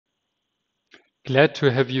Glad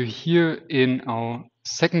to have you here in our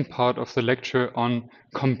second part of the lecture on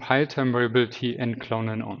compile time variability and clone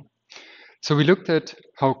and own. So we looked at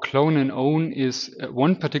how clone and own is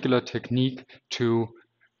one particular technique to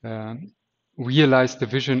uh, realize the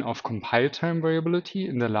vision of compile time variability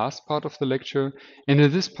in the last part of the lecture. And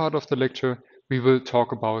in this part of the lecture, we will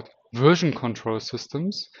talk about version control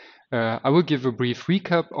systems. I will give a brief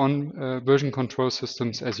recap on version control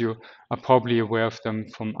systems, as you are probably aware of them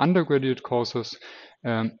from undergraduate courses,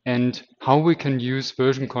 and how we can use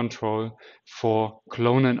version control for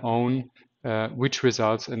clone and own, which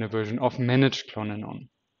results in a version of managed clone and own.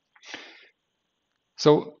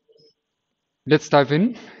 So let's dive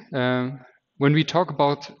in. When we talk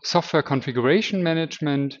about software configuration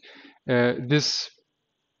management, this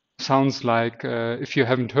sounds like, if you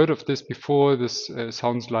haven't heard of this before, this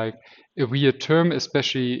sounds like a weird term,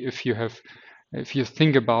 especially if you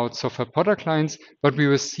think about software product lines. But we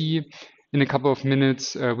will see in a couple of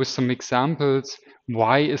minutes with some examples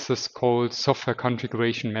why is this called software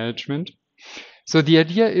configuration management. So the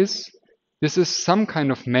idea is this is some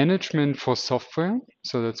kind of management for software.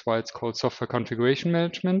 So that's why it's called software configuration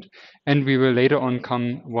management. And we will later on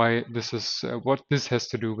come why this is what this has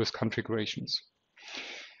to do with configurations.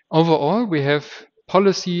 Overall, we have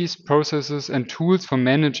policies, processes, and tools for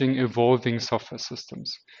managing evolving software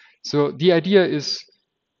systems. So the idea is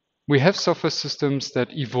we have software systems that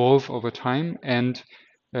evolve over time, and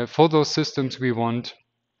for those systems, we want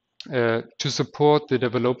to support the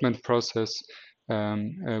development process.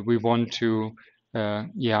 We want to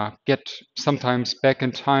get sometimes back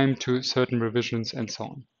in time to certain revisions and so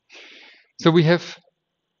on. So we have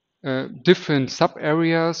different sub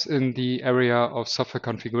areas in the area of software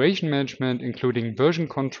configuration management, including version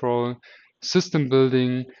control, system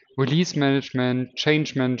building, release management,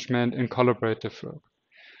 change management, and collaborative work.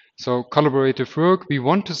 So collaborative work, we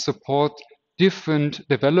want to support different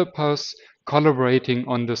developers collaborating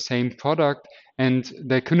on the same product, and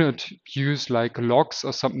they cannot use like logs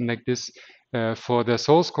or something like this for their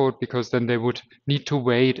source code, because then they would need to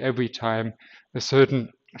wait every time a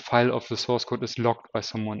certain file of the source code is logged by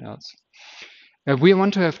someone else. We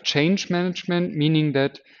want to have change management, meaning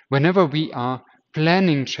that whenever we are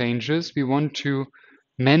planning changes, we want to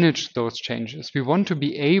manage those changes. We want to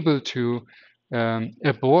be able to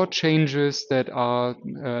abort changes that are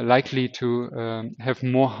likely to have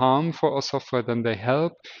more harm for our software than they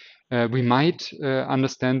help. We might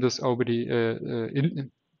understand this already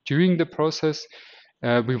during the process.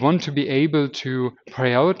 We want to be able to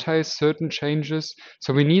prioritize certain changes.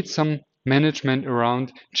 So we need some management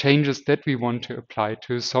around changes that we want to apply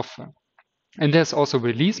to the software. And there's also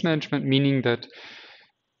release management, meaning that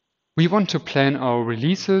we want to plan our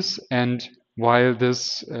releases. And while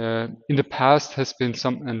this in the past has been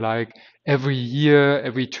something like every year,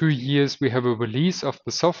 every 2 years, we have a release of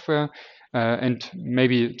the software, and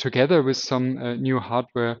maybe together with some new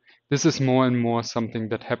hardware, this is more and more something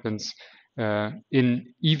that happens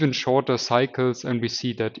in even shorter cycles, and we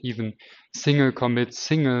see that even single commits,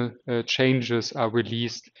 single changes are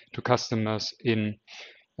released to customers in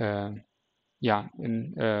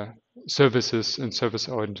services and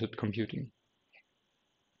service-oriented computing.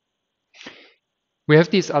 We have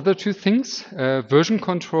these other two things, version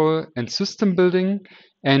control and system building,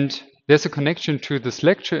 and there's a connection to this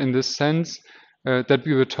lecture in this sense that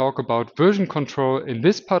we will talk about version control in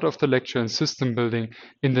this part of the lecture and system building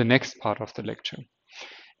in the next part of the lecture.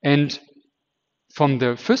 And from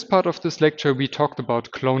the first part of this lecture, we talked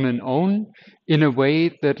about clone and own in a way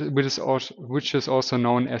that which is also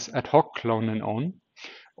known as ad hoc clone and own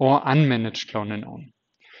or unmanaged clone and own.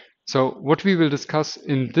 So what we will discuss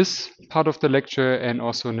in this part of the lecture and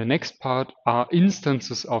also in the next part are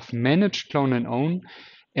instances of managed clone and own,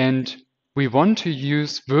 and we want to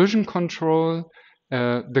use version control,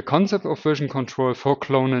 the concept of version control for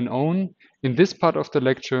clone and own in this part of the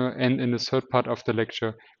lecture, and in the third part of the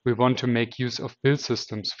lecture we want to make use of build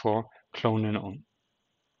systems for clone and own.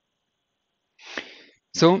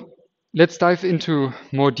 So let's dive into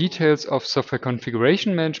more details of software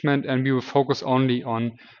configuration management, and we will focus only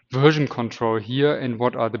on version control here and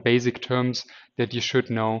what are the basic terms that you should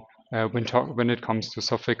know when it comes to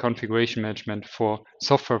software configuration management for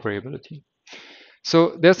software variability.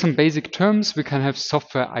 So there's some basic terms. We can have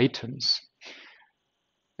software items.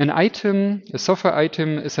 An item, a software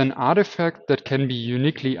item, is an artifact that can be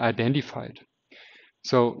uniquely identified.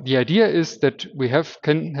 So the idea is that we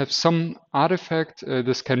can have some artifact.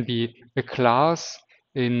 This can be a class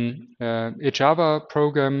in a Java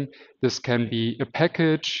program. This can be a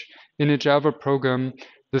package in a Java program.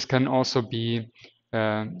 This can also be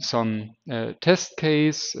some test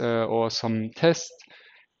case or some test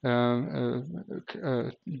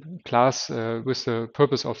class with the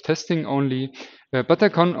purpose of testing only, but there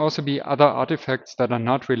can also be other artifacts that are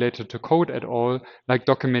not related to code at all, like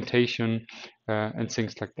documentation and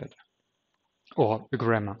things like that, or a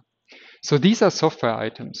grammar. So these are software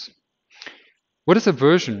items. What is a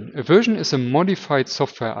version? A version is a modified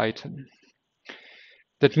software item.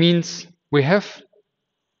 That means we have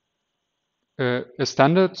a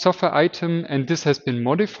standard software item, and this has been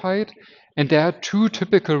modified, and there are two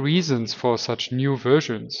typical reasons for such new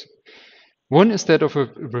versions. One is that of a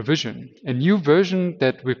revision, a new version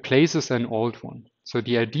that replaces an old one. So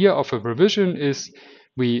the idea of a revision is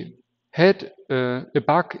we had a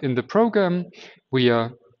bug in the program, we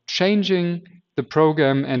are changing the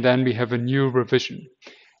program, and then we have a new revision.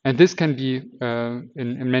 And this can be,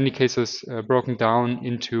 in many cases, broken down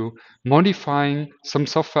into modifying some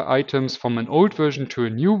software items from an old version to a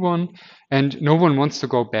new one, and no one wants to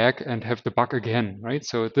go back and have the bug again, right?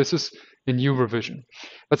 So this is a new revision.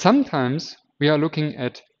 But sometimes we are looking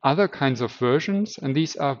at other kinds of versions, and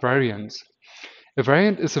these are variants. A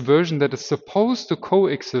variant is a version that is supposed to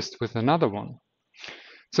coexist with another one.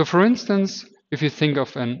 So for instance, if you think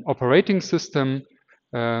of an operating system,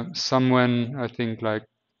 someone, I think like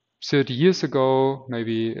 30 years ago,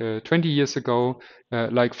 maybe 20 years ago,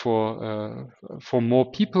 like for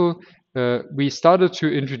more people, we started to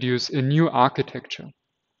introduce a new architecture,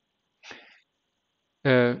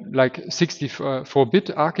 like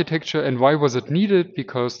 64-bit architecture. And why was it needed?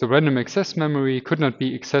 Because the random access memory could not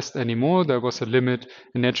be accessed anymore. There was a limit,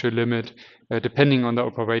 a natural limit, depending on the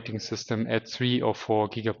operating system, at 3 or 4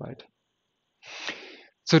 gigabyte.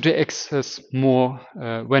 So to access more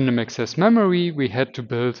random access memory, we had to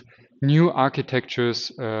build new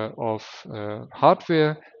architectures of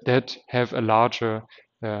hardware that have a larger,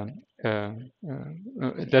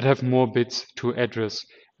 that have more bits to address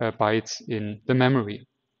bytes in the memory.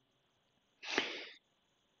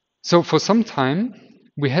 So for some time,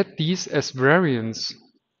 we had these as variants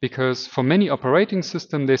because for many operating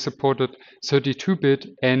systems, they supported 32-bit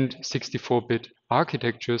and 64-bit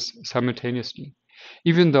architectures simultaneously.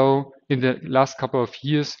 Even though in the last couple of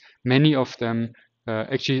years, many of them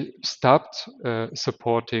actually stopped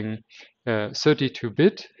supporting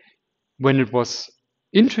 32-bit. When it was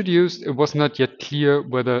introduced, it was not yet clear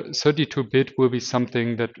whether 32-bit will be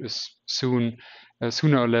something that is sooner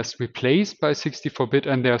or less replaced by 64-bit,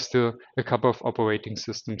 and there are still a couple of operating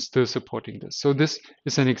systems still supporting this. So this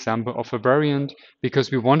is an example of a variant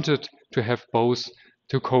because we wanted to have both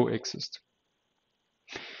to coexist.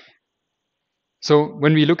 So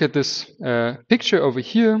when we look at this picture over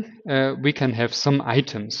here, we can have some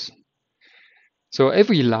items. So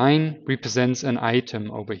every line represents an item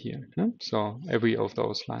over here. Yeah? So every of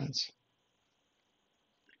those lines.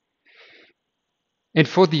 And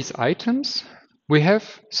for these items, we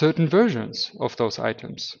have certain versions of those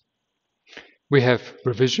items. We have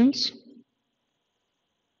revisions,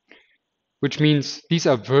 which means these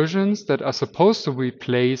are versions that are supposed to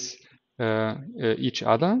replace each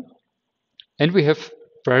other. And we have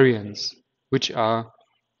variants, which are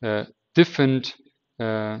different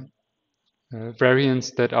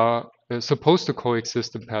variants that are supposed to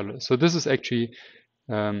coexist in parallel. So this is actually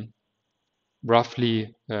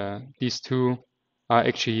roughly, these two are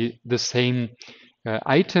actually the same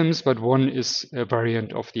items, but one is a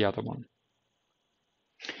variant of the other one.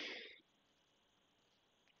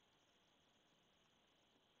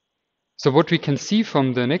 So what we can see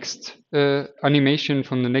from the next animation,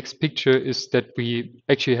 from the next picture, is that we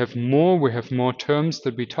actually have more terms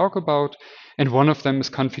that we talk about, and one of them is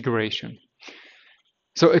configuration.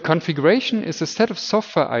 So a configuration is a set of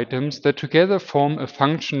software items that together form a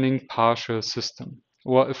functioning partial system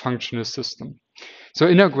or a functional system. So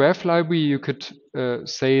in a graph library, you could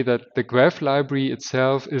say that the graph library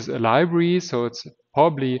itself is a library, so it's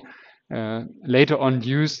probably later on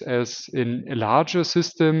used as in a larger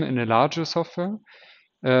system, in a larger software.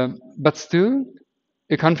 But still,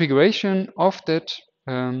 a configuration of that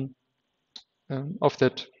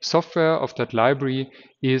software, of that library,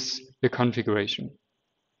 is a configuration.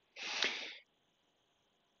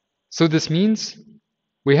 So this means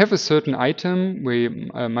we have a certain item, we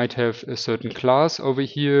might have a certain class over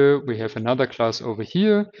here, we have another class over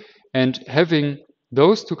here, and having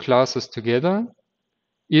those two classes together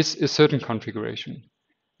is a certain configuration.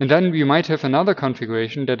 And then we might have another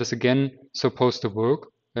configuration that is again supposed to work,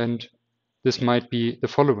 and this might be the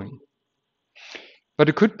following. But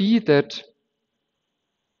it could be that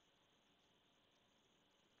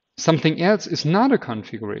something else is not a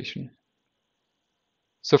configuration.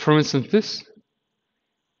 So for instance, this.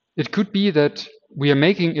 It could be that we are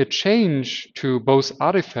making a change to both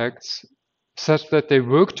artifacts such that they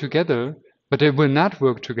work together, but they will not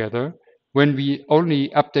work together when we only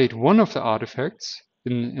update one of the artifacts,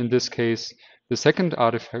 in this case the second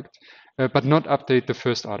artifact, but not update the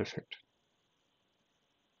first artifact.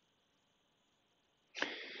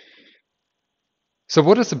 So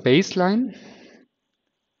what is a baseline?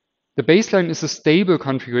 The baseline is a stable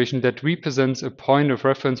configuration that represents a point of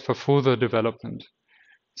reference for further development.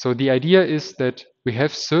 So the idea is that we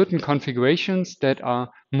have certain configurations that are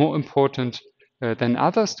more important than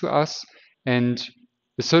others to us, and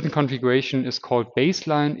a certain configuration is called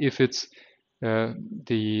baseline if it's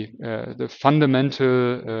the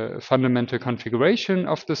fundamental configuration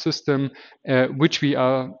of the system, which we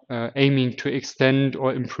are aiming to extend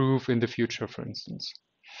or improve in the future, for instance.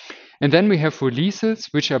 And then we have releases,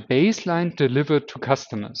 which are baseline delivered to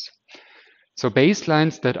customers. So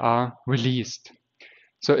baselines that are released.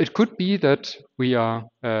 So it could be that we are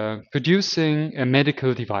producing a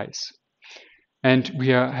medical device and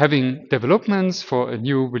we are having developments for a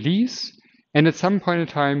new release. And at some point in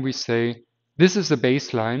time, we say, this is a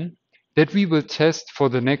baseline that we will test for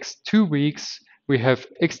the next 2 weeks. We have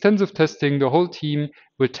extensive testing. The whole team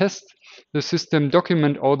will test the system,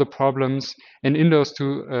 document all the problems. And in those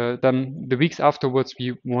then the weeks afterwards,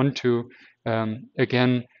 we want to,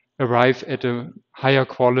 again, arrive at a higher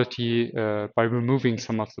quality by removing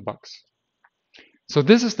some of the bugs. So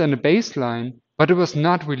this is then a baseline, but it was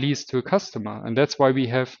not released to a customer. And that's why we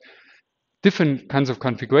have different kinds of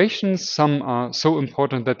configurations. Some are so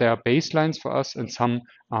important that they are baselines for us, and some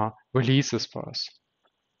are releases for us.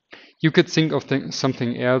 You could think of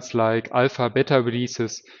something else like alpha, beta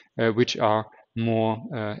releases, which are more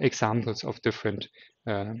examples of different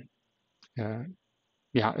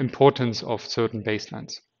importance of certain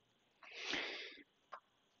baselines.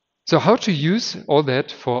 So how to use all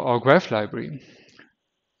that for our graph library?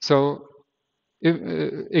 So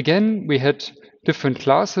again, we had different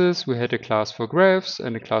classes. We had a class for graphs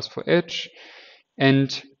and a class for edge.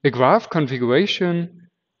 And a graph configuration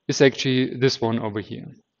is actually this one over here.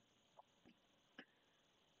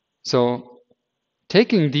 So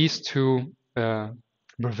taking these two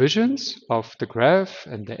revisions of the graph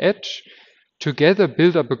and the edge together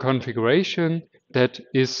build up a configuration that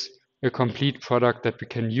is a complete product that we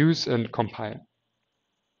can use and compile.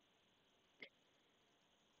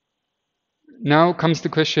 Now comes the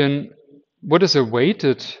question, what is a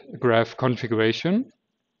weighted graph configuration,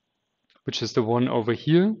 which is the one over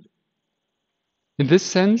here? In this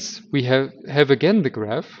sense, we have again the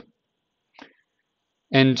graph,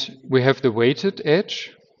 and we have the weighted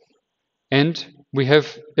edge, and we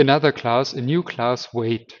have another class, a new class,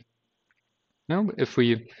 weight. Now, if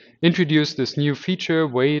we introduce this new feature,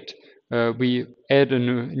 weight, we add a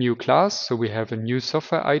new class, so we have a new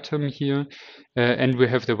software item here, and we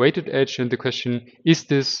have the weighted edge, and the question, is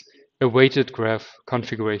this a weighted graph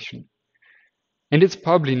configuration? And it's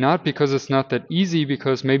probably not, because it's not that easy,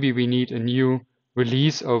 because maybe we need a new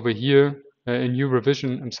release over here, a new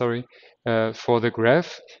revision, I'm sorry, for the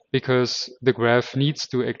graph, because the graph needs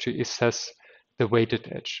to actually assess the weighted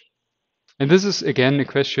edge. And this is, again, a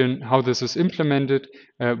question how this is implemented.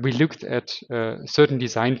 We looked at certain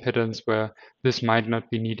design patterns where this might not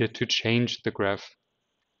be needed to change the graph.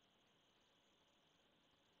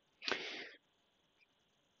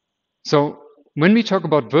 So when we talk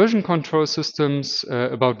about version control systems,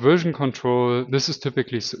 this is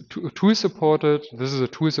typically tool supported. This is a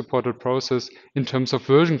tool supported process in terms of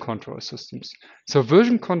version control systems. So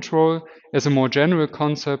version control is a more general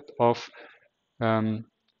concept of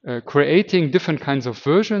creating different kinds of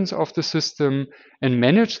versions of the system and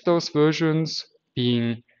manage those versions,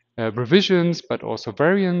 being revisions, but also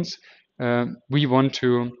variants. We want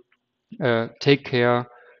to take care,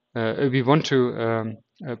 we want to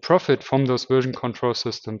profit from those version control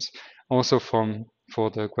systems also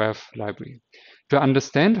for the graph library. To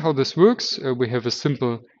understand how this works, we have a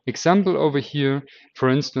simple example over here. For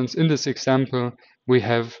instance, in this example, we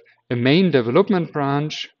have a main development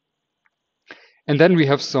branch, and then we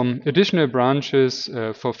have some additional branches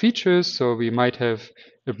for features. So we might have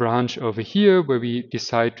a branch over here where we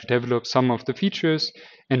decide to develop some of the features.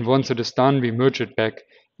 And once it is done, we merge it back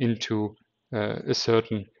into a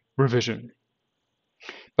certain revision.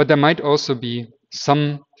 But there might also be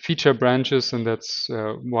some feature branches, and that's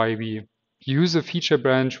why we use a feature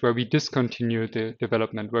branch where we discontinue the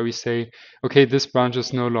development, where we say, okay, this branch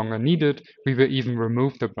is no longer needed. We will even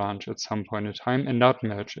remove the branch at some point in time and not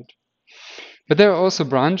merge it. But there are also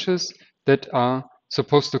branches that are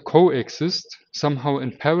supposed to coexist somehow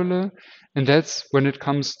in parallel, and that's when it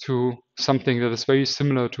comes to something that is very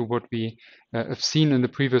similar to what we have seen in the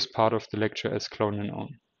previous part of the lecture as clone and own.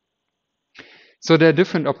 So there are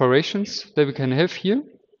different operations that we can have here.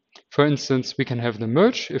 For instance, we can have the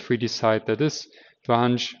merge if we decide that this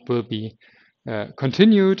branch will be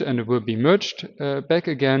continued and it will be merged back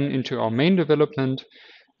again into our main development.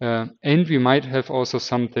 And we might have also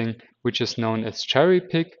something which is known as cherry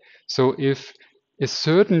pick. So if a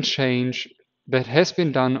certain change that has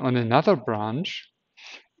been done on another branch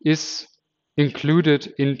is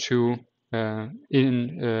included into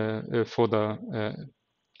for the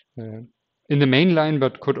in the main line,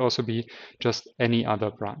 but could also be just any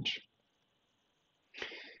other branch.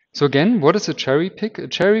 So again, what is a cherry pick? A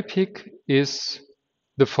cherry pick is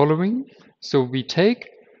the following. So we take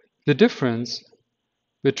the difference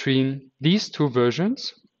between these two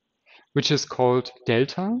versions, which is called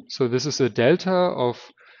delta. So this is a delta of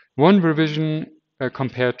one revision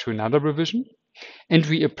compared to another revision. And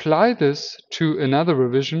we apply this to another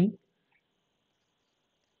revision,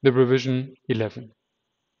 the revision 11.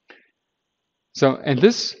 So, and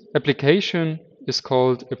this application is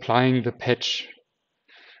called applying the patch.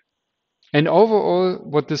 And overall,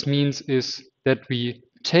 what this means is that we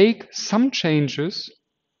take some changes,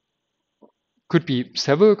 could be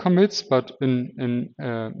several commits, but in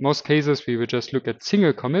most cases, we will just look at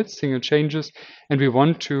single commits, single changes, and we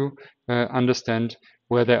want to understand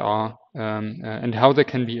where they are and how they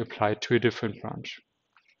can be applied to a different branch.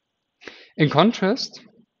 In contrast,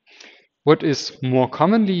 what is more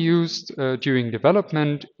commonly used during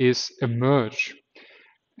development is a merge.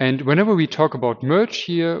 And whenever we talk about merge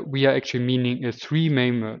here, we are actually meaning a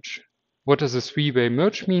three-way merge. What does a three-way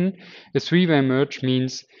merge mean? A three-way merge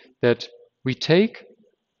means that we take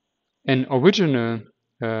an original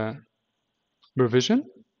revision,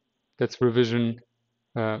 that's revision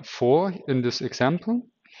 4 in this example,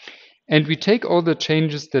 and we take all the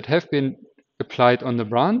changes that have been applied on the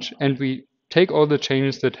branch, and we take all the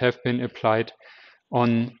changes that have been applied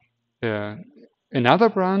on another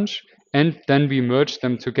branch, and then we merge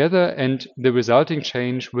them together, and the resulting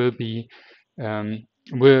change will be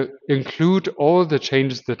will include all the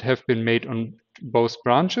changes that have been made on both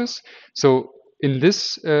branches. So in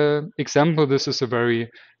this example, this is a very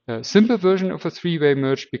simple version of a three-way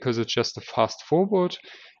merge because it's just a fast forward.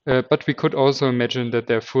 But we could also imagine that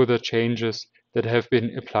there are further changes that have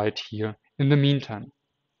been applied here in the meantime.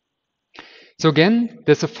 So again,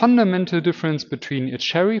 there's a fundamental difference between a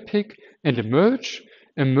cherry pick and a merge.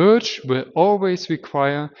 A merge will always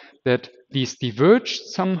require that these diverge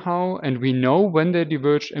somehow, and we know when they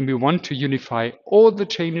diverge, and we want to unify all the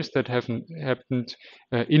changes that have happened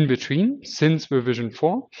in between since revision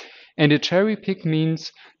 4. And a cherry pick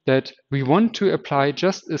means that we want to apply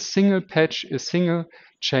just a single patch, a single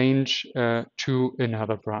change to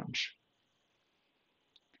another branch.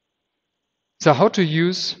 So how to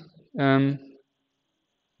use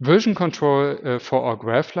version control for our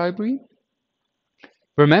graph library.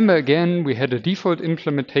 Remember again, we had a default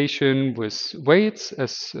implementation with weights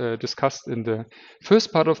as discussed in the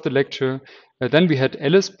first part of the lecture. Then we had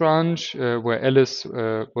Alice branch where Alice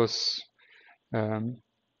was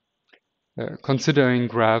considering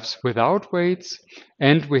graphs without weights.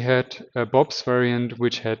 And we had Bob's variant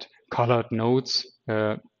which had colored nodes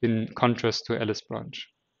in contrast to Alice branch.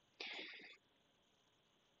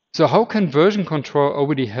 So how can version control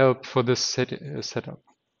already help for this setup?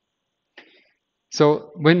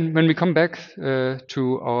 So when we come back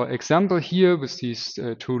to our example here with these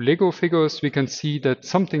two Lego figures, we can see that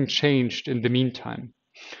something changed in the meantime.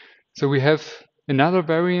 So we have another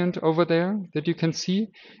variant over there that you can see.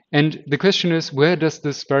 And the question is, where does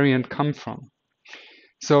this variant come from?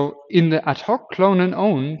 So in the ad hoc clone and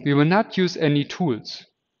own, we will not use any tools.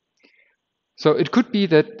 So it could be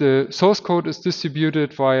that the source code is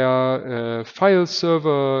distributed via file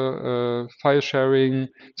server, file sharing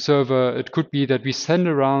server. It could be that we send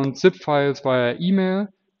around zip files via email.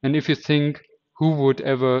 And if you think who would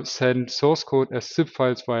ever send source code as zip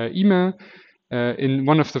files via email, in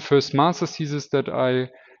one of the first master theses that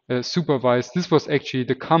I supervised, this was actually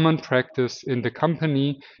the common practice in the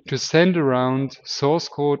company to send around source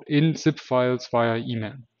code in zip files via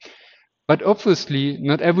email. But obviously,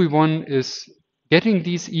 not everyone is getting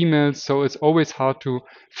these emails, so it's always hard to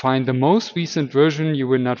find the most recent version. You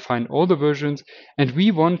will not find all the versions, and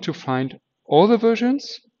we want to find all the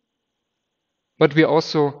versions, but we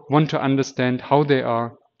also want to understand how they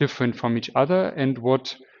are different from each other and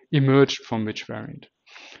what emerged from which variant.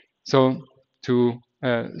 So to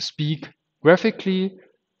speak graphically,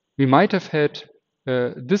 we might have had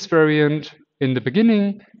this variant in the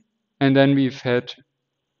beginning, and then we've had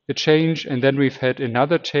a change, and then we've had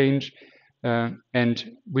another change.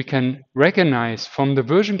 and we can recognize from the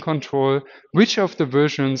version control which of the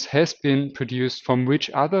versions has been produced from which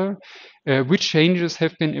other, which changes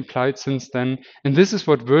have been applied since then, and this is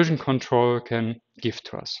what version control can give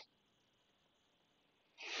to us.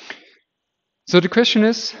 So the question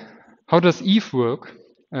is, how does Eve work?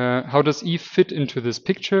 How does Eve fit into this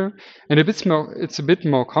picture? And it's a bit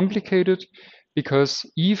more complicated because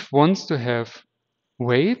Eve wants to have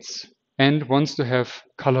weights and wants to have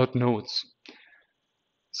colored nodes.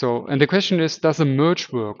 So, and the question is, does a merge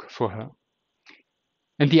work for her?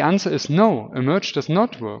 And the answer is no, a merge does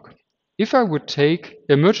not work. If I would take,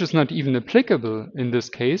 a merge is not even applicable in this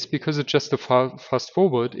case because it's just a fast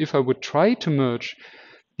forward. If I would try to merge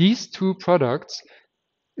these two products,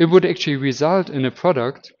 it would actually result in a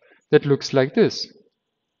product that looks like this.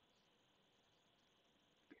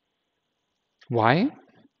 Why?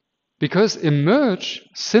 Because a merge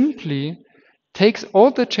simply takes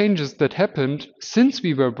all the changes that happened since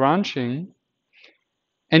we were branching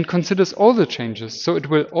and considers all the changes. So it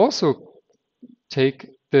will also take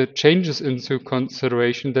the changes into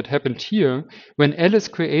consideration that happened here when Alice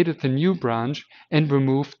created the new branch and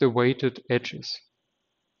removed the weighted edges.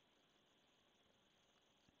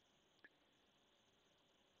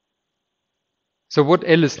 So what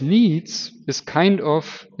Alice needs is kind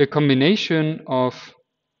of a combination of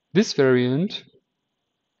this variant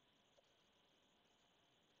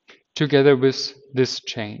together with this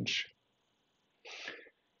change.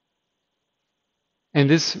 And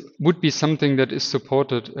this would be something that is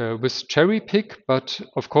supported with cherry pick, but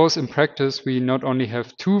of course in practice we not only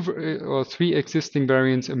have 2 or 3 existing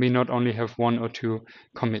variants and we not only have 1 or 2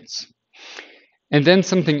 commits. And then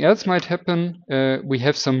something else might happen. We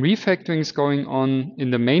have some refactorings going on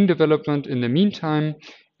in the main development in the meantime.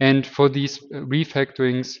 And for these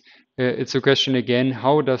refactorings, it's a question again,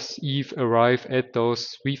 how does Eve arrive at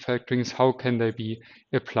those refactorings? How can they be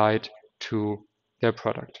applied to their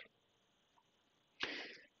product?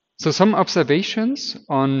 So some observations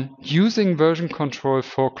on using version control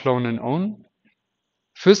for clone and own.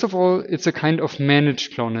 First of all, it's a kind of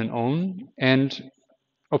managed clone and own, and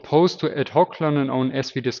opposed to ad hoc clone and own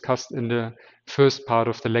as we discussed in the first part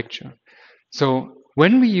of the lecture. So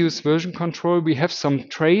when we use version control, we have some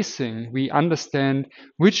tracing. We understand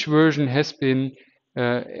which version has been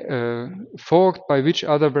forked by which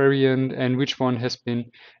other variant and which one has been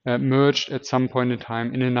merged at some point in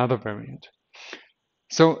time in another variant.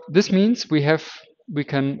 So this means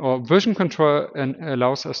version control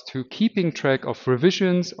allows us to keeping track of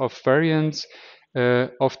revisions, of variants,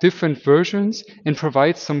 of different versions and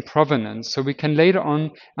provide some provenance. So we can later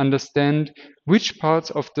on understand which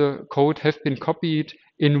parts of the code have been copied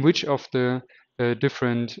in which of the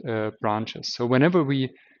different branches. So whenever we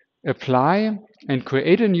apply and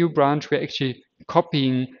create a new branch, we're actually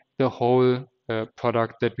copying the whole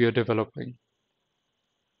product that we are developing.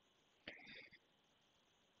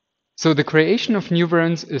 So the creation of new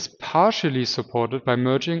variants is partially supported by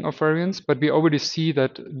merging of variants, but we already see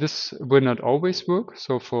that this will not always work.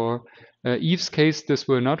 So for Eve's case, this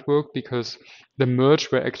will not work because the merge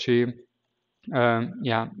will actually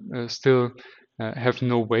still have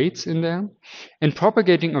no weights in there. And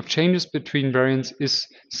propagating of changes between variants is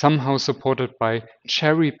somehow supported by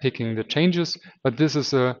cherry picking the changes, but this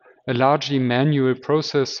is a largely manual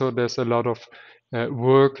process, so there's a lot of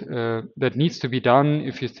work that needs to be done.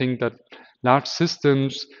 If you think that large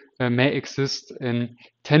systems may exist in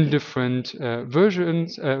 10 different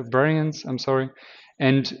variants,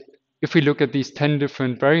 and if we look at these 10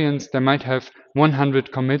 different variants, they might have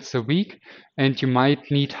 100 commits a week, and you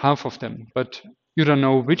might need half of them, but you don't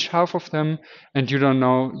know which half of them, and you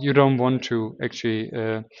don't want to actually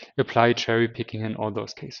apply cherry picking in all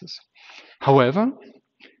those cases. However,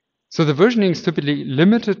 so the versioning is typically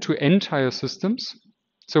limited to entire systems.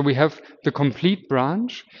 So we have the complete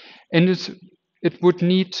branch, and it would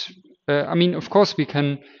need, of course, we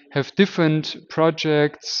can have different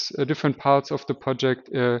projects, different parts of the project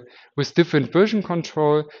with different version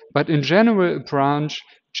control, but in general, a branch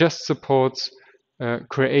just supports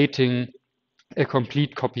creating a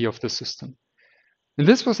complete copy of the system. And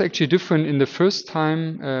this was actually different in the first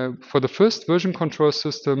time for the first version control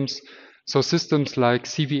systems. So systems like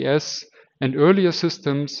CVS and earlier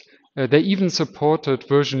systems, they even supported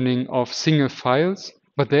versioning of single files,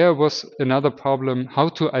 but there was another problem, how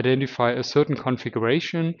to identify a certain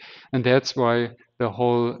configuration, and that's why the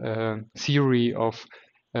whole theory of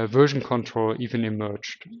version control even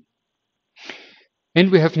emerged.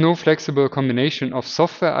 And we have no flexible combination of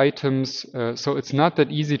software items, so it's not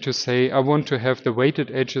that easy to say, I want to have the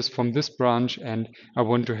weighted edges from this branch and I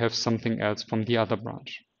want to have something else from the other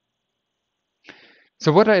branch.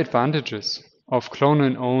 So what are advantages of clone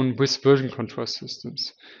and own with version control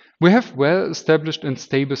systems? We have well-established and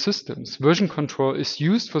stable systems. Version control is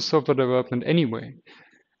used for software development anyway.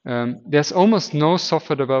 There's almost no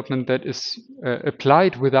software development that is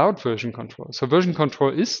applied without version control. So version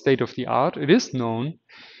control is state of the art. It is known.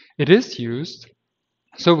 It is used.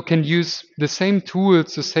 So we can use the same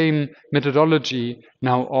tools, the same methodology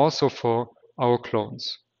now also for our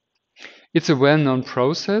clones. It's a well-known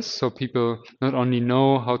process, so people not only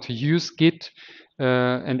know how to use Git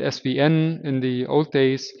and SVN in the old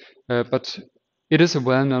days, but it is a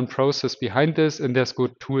well-known process behind this, and there's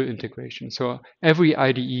good tool integration. So every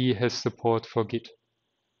IDE has support for Git.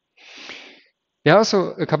 There are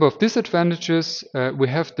also a couple of disadvantages. We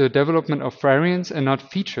have the development of variants and not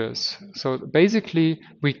features. So basically,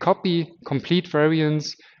 we copy complete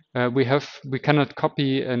variants. We cannot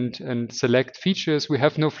copy and select features. We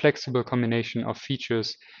have no flexible combination of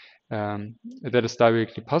features that is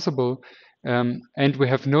directly possible. And we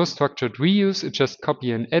have no structured reuse. It's just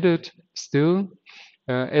copy and edit still,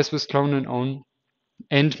 as with clone and own.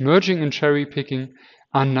 And merging and cherry picking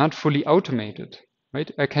are not fully automated. Right?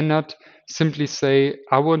 I cannot simply say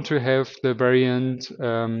I want to have the variant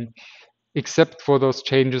except for those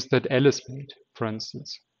changes that Alice made, for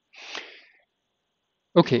instance.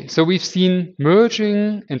 Okay, so we've seen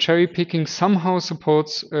merging and cherry picking somehow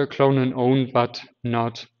supports clone and own, but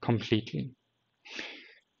not completely.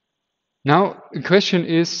 Now, the question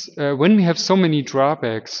is, when we have so many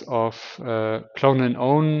drawbacks of clone and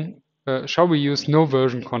own, shall we use no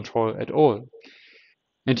version control at all?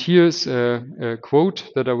 And here's a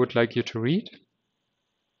quote that I would like you to read.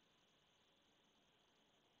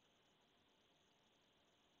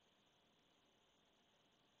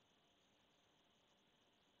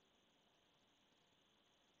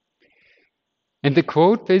 And the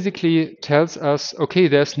quote basically tells us, okay,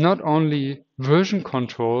 there's not only version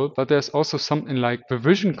control, but there's also something like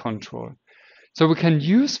revision control. So we can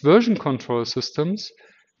use version control systems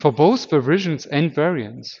for both revisions and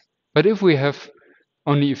variants. But if we have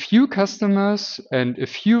only a few customers and a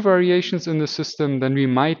few variations in the system, then we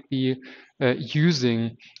might be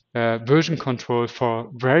using version control for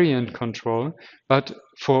variant control. But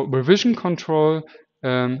for revision control,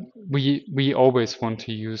 we always want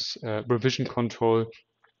to use revision control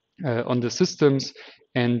on the systems,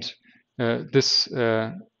 and this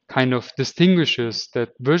kind of distinguishes that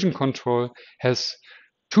version control has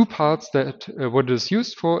two parts that what it is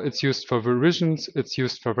used for. It's used for revisions, it's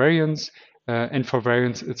used for variants, and for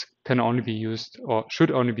variants it can only be used or should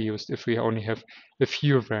only be used if we only have a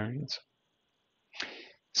few variants.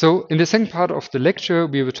 So in the second part of the lecture,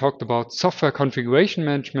 we will talk about software configuration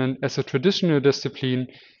management as a traditional discipline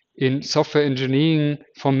in software engineering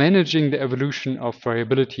for managing the evolution of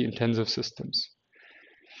variability-intensive systems.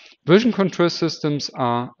 Version control systems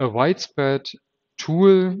are a widespread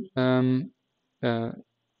tool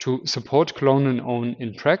to support clone and own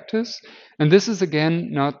in practice. And this is again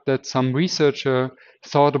not that some researcher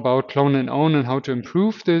thought about clone and own and how to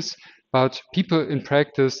improve this, but people in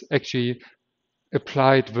practice actually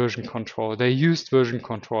applied version control. They used version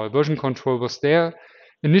control. Version control was there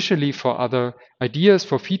initially for other ideas,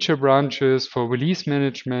 for feature branches, for release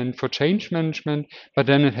management, for change management, but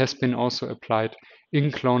then it has been also applied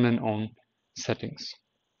in clone and own settings.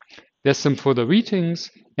 There's some further readings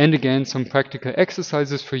and again some practical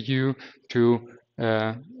exercises for you to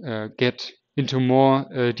get into more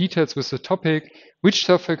details with the topic. Which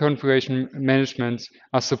software configuration managements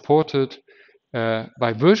are supported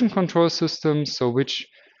by version control systems? So which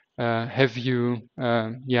have you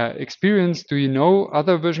experienced? Do you know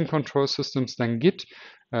other version control systems than Git?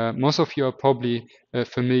 Most of you are probably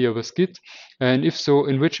familiar with Git, and if so,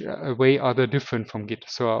 in which way are they different from Git?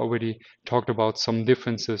 So I already talked about some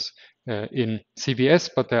differences in CVS,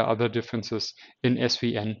 but there are other differences in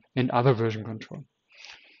SVN and other version control.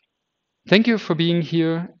 Thank you for being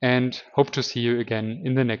here and hope to see you again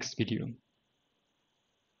in the next video.